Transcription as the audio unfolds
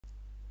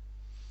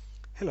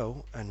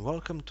Hello and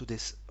welcome to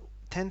this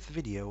 10th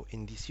video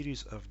in the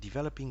series of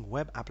developing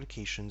web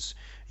applications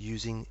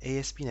using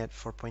ASP.NET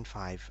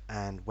 4.5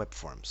 and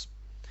WebForms.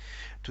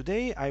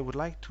 Today I would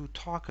like to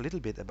talk a little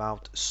bit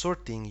about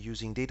sorting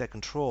using data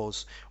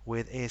controls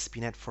with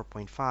ASP.NET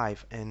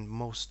 4.5 and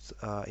most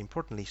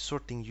importantly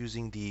sorting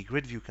using the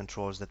grid view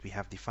controls that we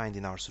have defined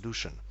in our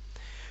solution.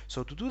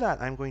 So to do that,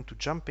 I'm going to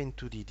jump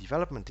into the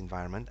development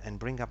environment and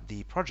bring up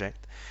the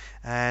project,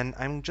 and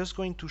I'm just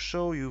going to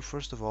show you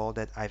first of all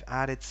that I've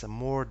added some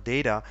more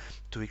data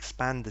to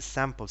expand the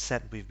sample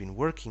set we've been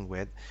working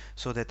with,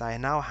 so that I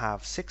now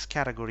have 6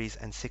 categories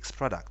and 6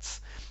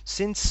 products.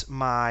 Since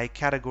my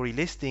category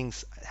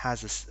listings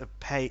has a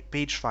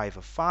page size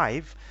of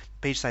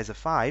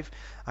 5,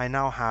 I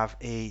now have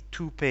a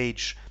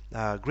 2-page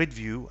grid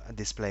view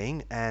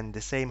displaying, and the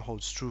same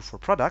holds true for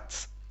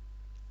products.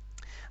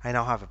 I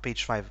now have a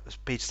page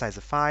size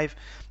of 5,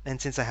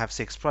 and since I have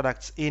 6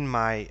 products in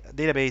my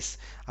database,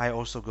 I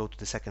also go to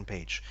the second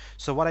page.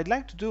 So what I'd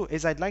like to do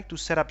is I'd like to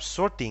set up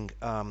sorting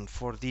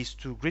for these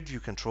two grid view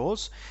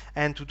controls,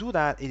 and to do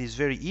that it is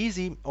very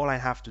easy. All I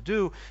have to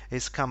do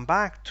is come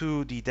back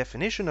to the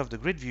definition of the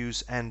grid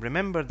views and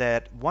remember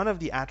that one of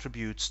the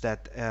attributes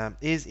that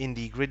is in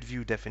the grid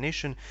view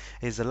definition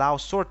is allow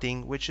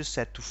sorting, which is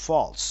set to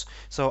false.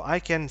 So I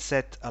can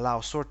set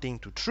allow sorting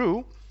to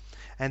true,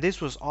 and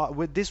this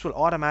will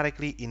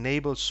automatically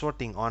enable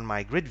sorting on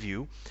my grid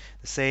view.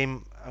 The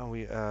same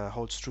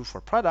holds true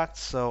for products,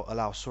 so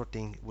allow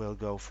sorting will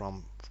go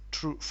from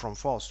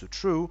false to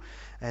true,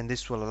 and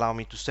this will allow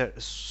me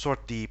to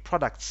sort the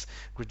products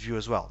grid view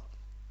as well.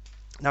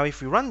 Now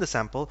if we run the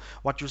sample,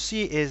 what you'll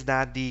see is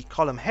that the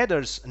column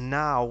headers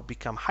now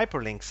become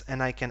hyperlinks,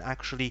 and I can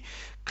actually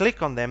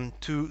click on them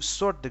to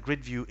sort the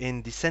grid view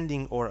in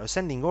descending or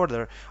ascending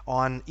order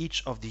on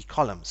each of the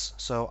columns.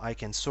 So I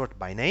can sort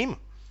by name,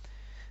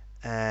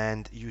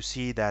 and you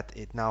see that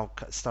it now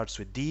starts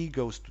with D,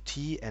 goes to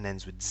T, and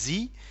ends with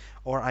Z.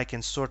 Or I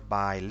can sort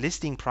by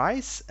listing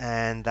price,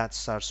 and that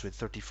starts with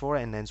 34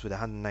 and ends with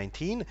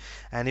 119.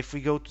 And if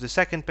we go to the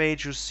second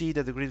page, you see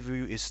that the grid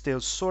view is still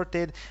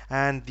sorted,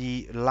 and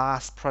the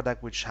last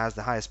product, which has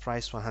the highest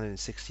price,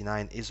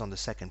 169, is on the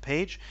second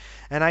page.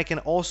 And I can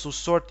also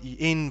sort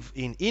in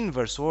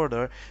inverse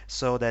order,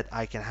 so that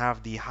I can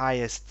have the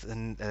highest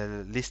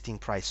listing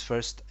price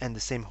first, and the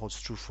same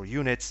holds true for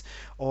units,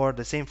 or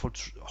the same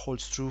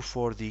holds true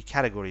for the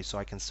categories. So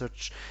I can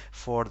search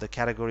for the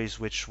categories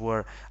which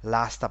were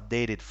last updated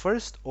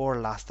first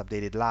or last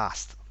updated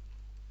last.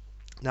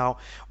 Now,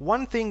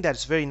 one thing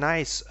that's very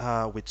nice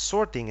with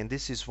sorting, and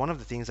this is one of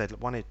the things I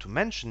wanted to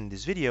mention in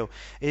this video,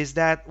 is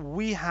that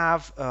we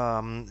have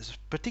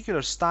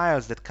particular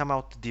styles that come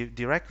out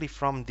directly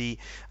from the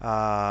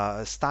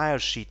style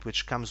sheet,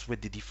 which comes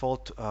with the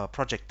default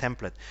project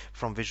template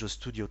from Visual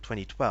Studio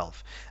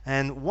 2012.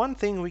 And one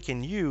thing we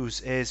can use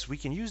is we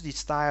can use these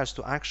styles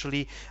to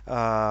actually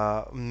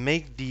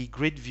make the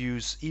grid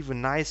views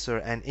even nicer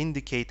and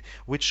indicate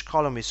which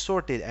column is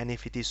sorted and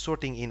if it is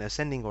sorting in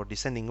ascending or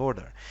descending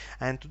order.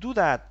 And to do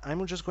that,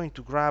 I'm just going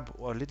to grab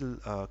a little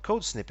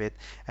code snippet,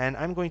 and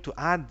I'm going to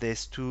add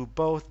this to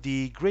both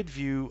the grid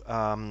view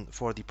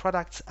for the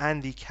products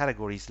and the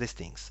categories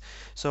listings.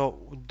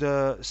 So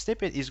the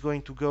snippet is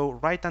going to go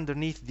right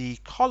underneath the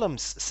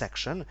columns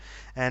section,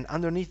 and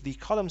underneath the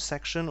columns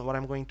section, what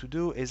I'm going to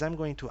do is I'm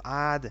going to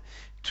add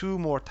 2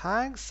 more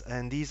tags,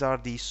 and these are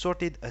the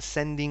sorted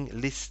ascending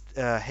list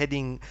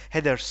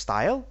header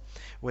style,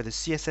 where the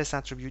CSS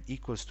attribute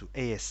equals to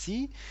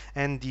ASC,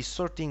 and the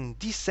sorting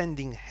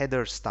descending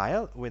header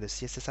style, where the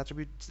CSS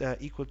attribute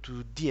equal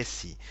to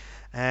DSC.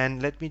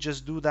 And let me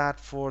just do that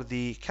for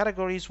the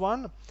categories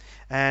one.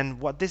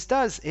 And what this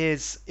does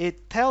is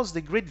it tells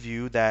the grid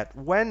view that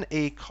when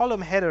a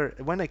column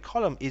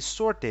is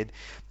sorted,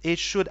 it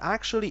should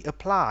actually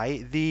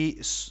apply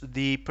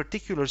the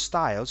particular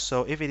style.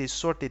 So if it is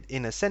sorted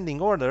in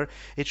ascending order,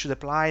 it should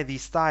apply the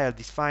style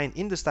defined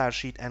in the style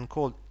sheet and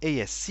called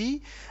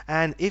ASC.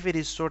 And if it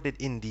is sorted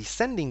in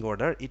descending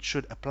order, it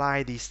should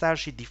apply the style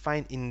sheet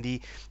defined in the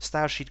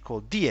style sheet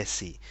called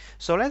DSC.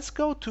 So let's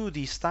go to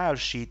the style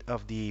sheet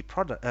of the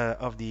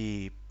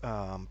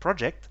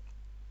project.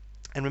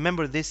 And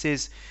remember, this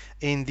is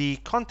in the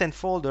content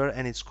folder,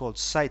 and it's called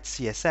site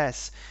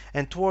CSS.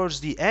 And towards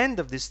the end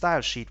of this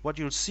style sheet, what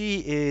you'll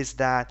see is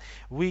that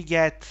we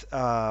get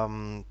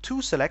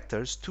 2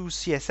 selectors, 2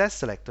 CSS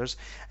selectors,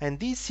 and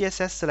these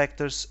CSS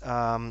selectors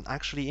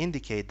actually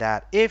indicate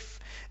that if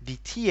the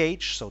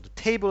TH, so the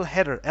table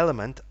header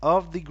element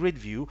of the grid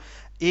view,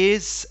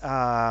 is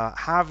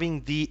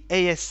having the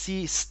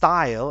ASC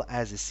style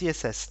as a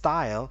CSS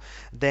style,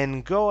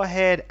 then go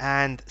ahead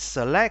and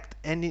select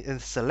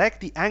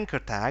the anchor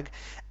tag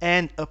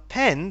and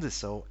append,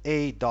 so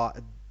a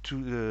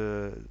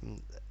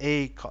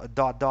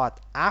dot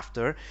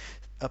after,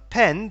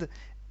 append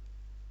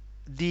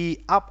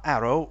the up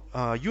arrow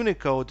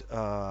Unicode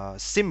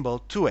symbol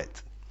to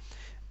it.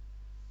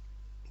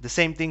 The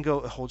same thing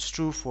holds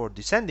true for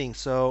descending.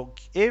 So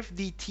if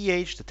the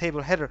th, the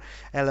table header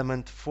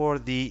element for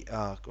the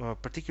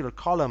particular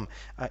column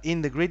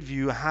in the grid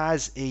view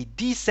has a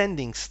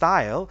descending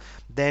style,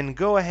 then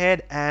go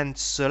ahead and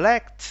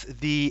select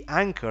the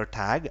anchor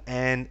tag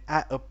and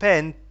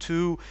append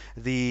to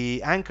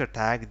the anchor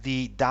tag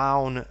the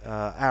down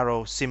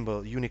arrow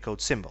symbol,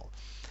 Unicode symbol.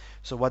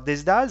 So what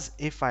this does,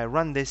 if I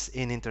run this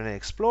in Internet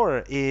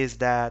Explorer, is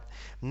that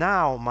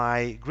now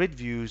my grid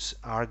views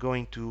are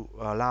going to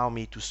allow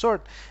me to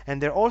sort,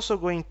 and they're also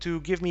going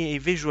to give me a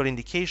visual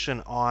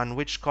indication on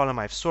which column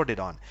I've sorted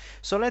on.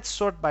 So let's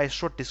sort by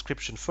short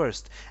description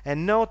first,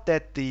 and note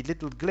that the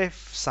little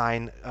glyph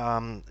sign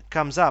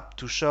comes up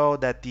to show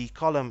that the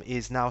column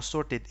is now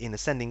sorted in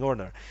ascending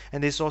order,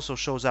 and this also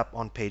shows up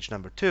on page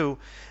number 2.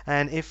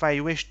 And if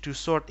I wish to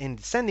sort in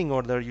descending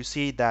order, you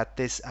see that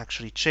this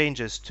actually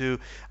changes to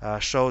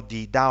show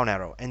the down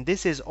arrow, and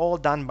this is all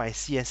done by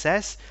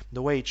CSS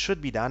the way it should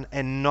be done,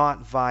 and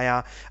not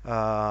via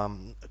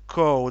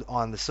code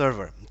on the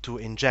server to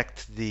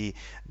inject the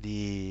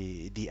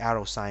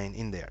arrow sign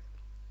in there.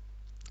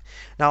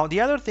 Now,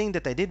 the other thing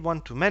that I did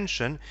want to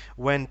mention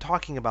when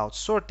talking about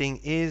sorting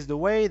is the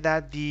way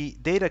that the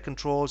data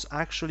controls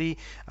actually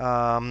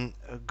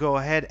go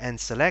ahead and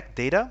select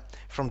data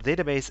from the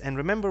database. And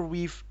remember,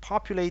 we've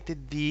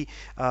populated the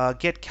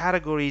get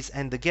categories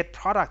and the get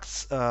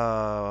products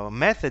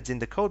methods in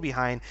the code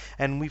behind,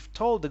 and we've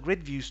told the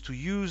grid views to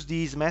use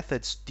these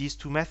methods, these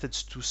two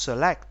methods, to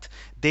select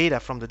data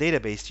from the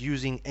database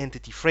using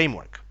entity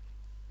framework.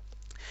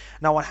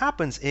 Now what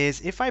happens is,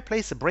 if I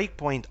place a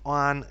breakpoint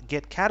on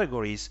get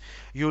categories,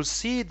 you'll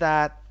see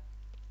that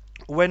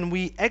when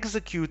we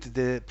execute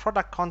the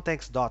product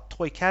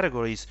context.toy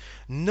categories,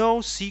 no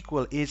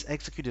SQL is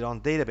executed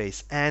on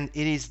database, and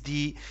it is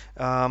the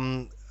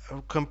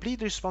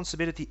complete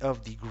responsibility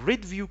of the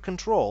grid view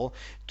control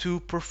to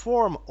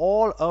perform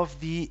all of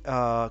the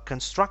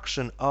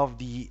construction of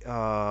the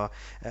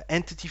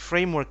entity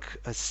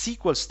framework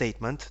SQL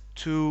statement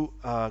to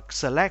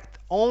select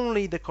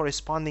only the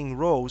corresponding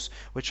rows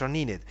which are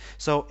needed.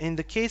 So in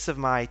the case of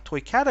my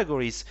toy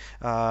categories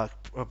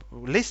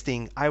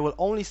listing, I will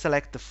only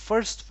select the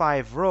first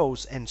 5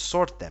 rows and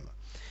sort them.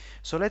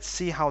 So let's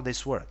see how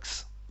this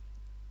works.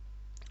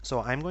 So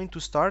I'm going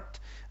to start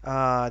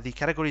the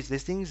categories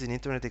listings in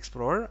Internet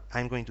Explorer.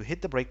 I'm going to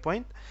hit the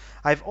breakpoint.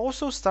 I've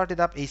also started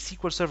up a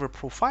SQL Server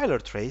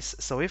profiler trace.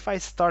 So if I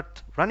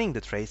start running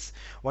the trace,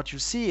 what you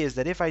see is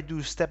that if I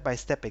do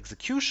step-by-step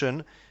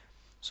execution,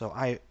 so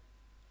I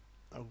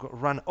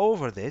run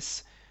over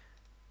this,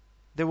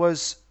 there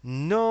was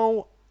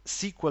no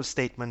SQL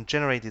statement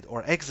generated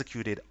or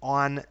executed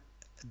on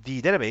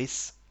the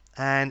database.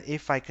 And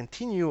if I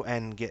continue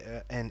and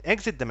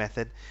exit the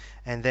method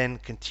and then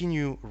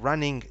continue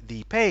running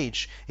the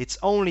page, it's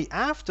only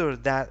after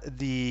that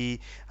the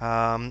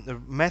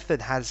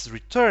method has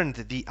returned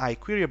the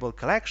iQueryable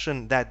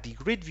collection that the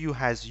grid view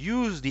has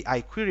used the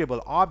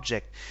iQueryable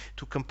object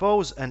to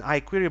compose an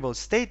iQueryable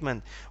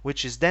statement,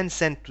 which is then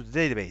sent to the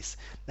database.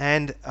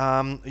 And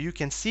you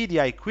can see the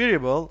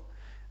iQueryable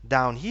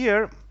down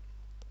here.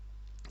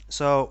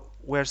 So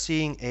we're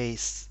seeing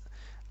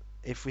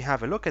if we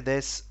have a look at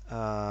this,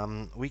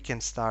 we can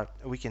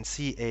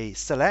see a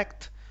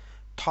select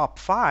top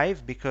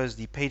 5 because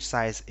the page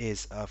size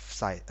is of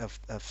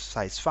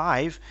size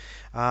 5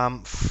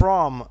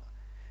 from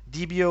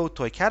DBO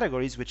toy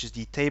categories, which is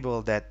the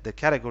table that the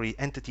category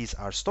entities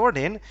are stored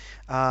in,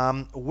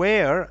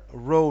 where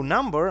row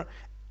number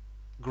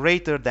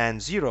greater than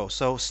 0.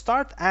 So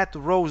start at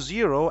row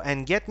 0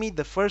 and get me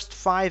the first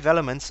 5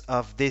 elements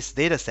of this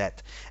data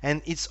set.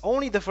 And it's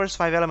only the first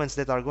 5 elements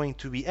that are going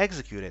to be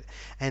executed.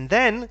 And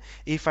then,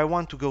 if I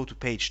want to go to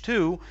page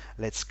 2,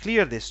 let's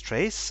clear this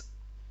trace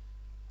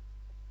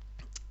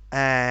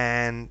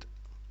and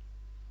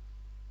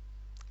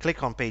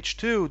click on page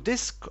 2.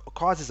 This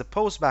causes a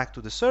post back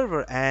to the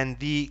server, and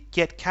the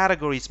get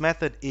categories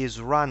method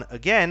is run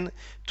again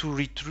to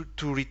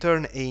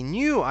return a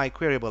new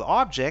iQueryable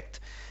object.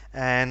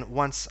 And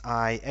once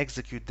I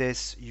execute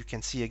this, you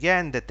can see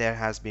again that there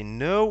has been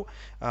no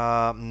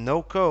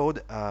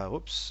code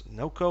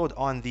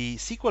on the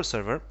SQL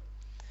server.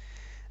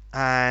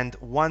 And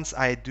once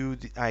I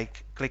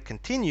click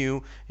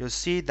continue, you'll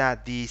see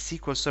that the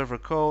SQL Server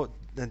code,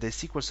 the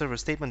SQL Server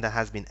statement that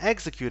has been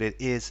executed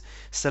is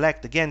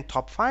select again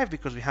top 5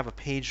 because we have a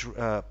page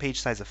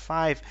size of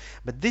 5,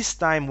 but this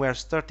time we're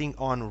starting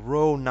on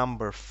row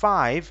number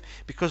 5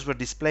 because we're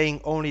displaying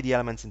only the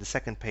elements in the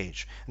second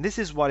page. And this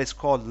is what is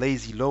called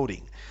lazy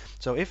loading.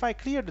 So if I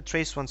clear the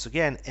trace once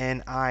again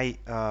and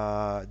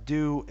I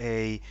do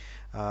a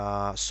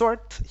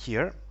sort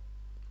here,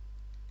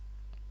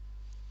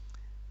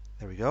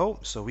 there we go.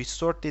 So we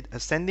sorted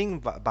ascending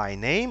by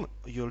name.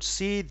 You'll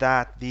see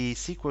that the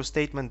SQL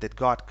statement that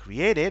got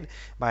created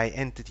by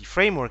Entity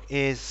Framework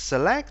is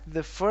select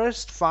the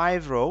first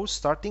 5 rows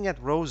starting at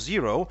row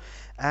 0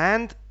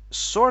 and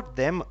sort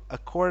them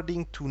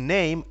according to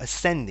name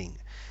ascending.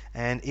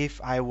 And if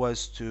I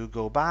was to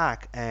go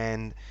back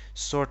and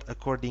sort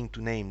according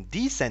to name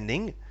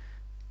descending,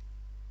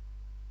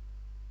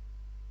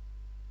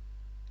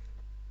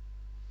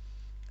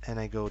 and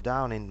I go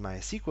down in my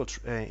SQL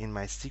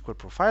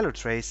profiler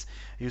trace,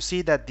 you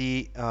see that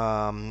the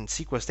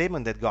SQL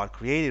statement that got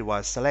created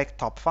was select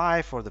top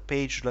 5 for the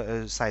page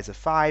size of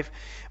 5,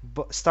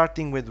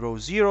 starting with row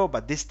 0,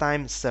 but this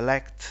time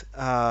select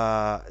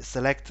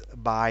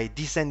by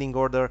descending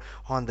order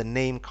on the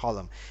name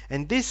column.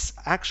 And this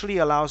actually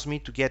allows me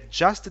to get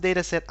just the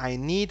data set I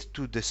need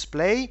to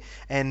display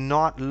and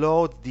not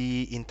load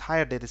the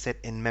entire data set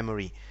in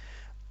memory.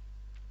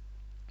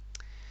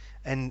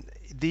 And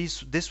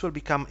this will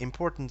become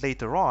important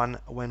later on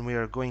when we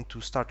are going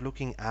to start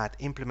looking at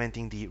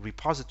implementing the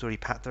repository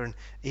pattern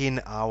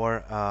in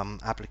our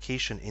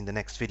application in the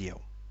next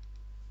video.